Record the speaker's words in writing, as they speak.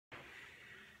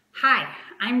Hi,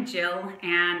 I'm Jill,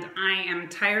 and I am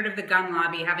tired of the gun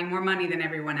lobby having more money than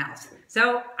everyone else.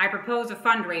 So I propose a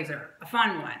fundraiser, a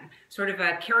fun one, sort of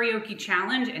a karaoke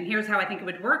challenge, and here's how I think it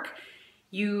would work.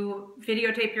 You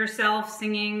videotape yourself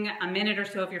singing a minute or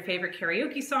so of your favorite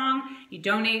karaoke song, you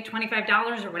donate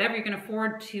 $25 or whatever you can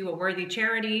afford to a worthy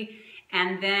charity,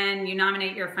 and then you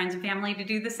nominate your friends and family to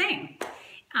do the same.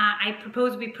 I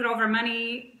propose we put all of our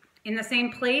money in the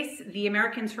same place. The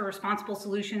Americans for Responsible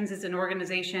Solutions is an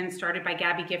organization started by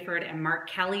Gabby Gifford and Mark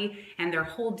Kelly, and their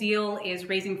whole deal is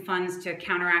raising funds to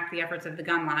counteract the efforts of the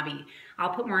gun lobby. I'll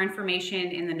put more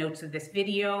information in the notes of this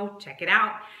video. Check it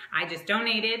out. I just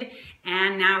donated,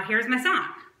 and now here's my song.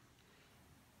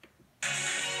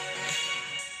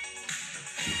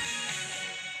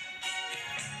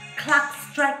 Clock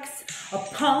strikes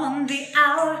upon the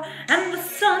hour and the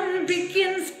sun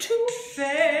begins to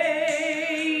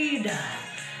fade.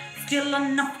 Still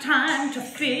enough time to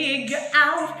figure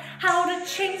out how to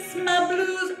chase my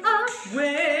blues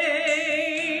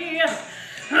away.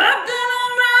 I've done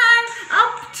alright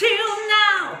up till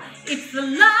now. It's the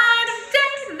light of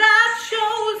day that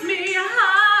shows me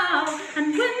how. And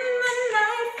when the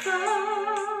night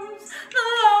falls, the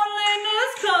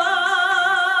loneliness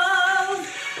calls.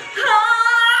 I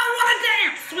wanna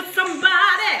dance with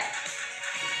somebody.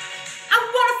 I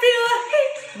wanna feel the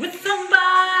heat with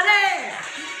somebody.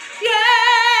 Yeah,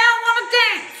 I wanna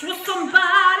dance with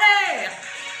somebody.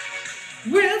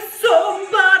 With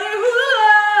somebody who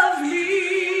loves me.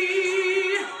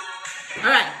 All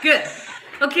right, good.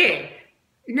 Okay,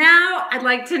 now I'd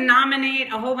like to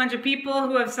nominate a whole bunch of people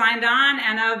who have signed on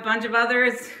and a bunch of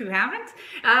others who haven't.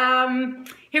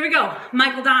 Here we go.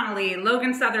 Michael Donnelly,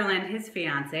 Logan Sutherland, his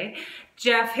fiance,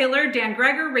 Jeff Hiller, Dan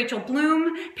Greger, Rachel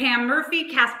Bloom, Pam Murphy,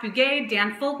 Cass Bugay,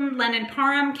 Dan Fulton, Lennon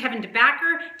Parham, Kevin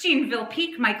DeBacker, Jeanville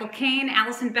Peak, Michael Kane,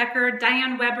 Allison Becker,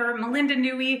 Diane Weber, Melinda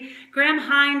Newey, Graham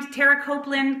Hind, Tara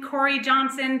Copeland, Corey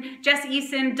Johnson, Jess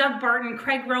Eason, Doug Barton,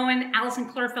 Craig Rowan, Allison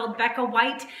Clearfield, Becca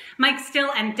White, Mike Still,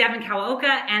 and Devin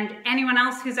Kawaoka, and anyone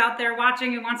else who's out there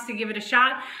watching who wants to give it a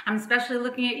shot. I'm especially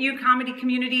looking at you, comedy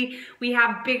community. We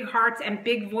have big hearts and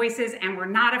big voices, and we're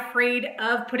not afraid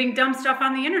of putting dumb stuff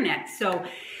on the internet. So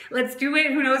let's do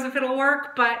it. Who knows if it'll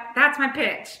work, but that's my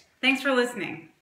pitch. Thanks for listening.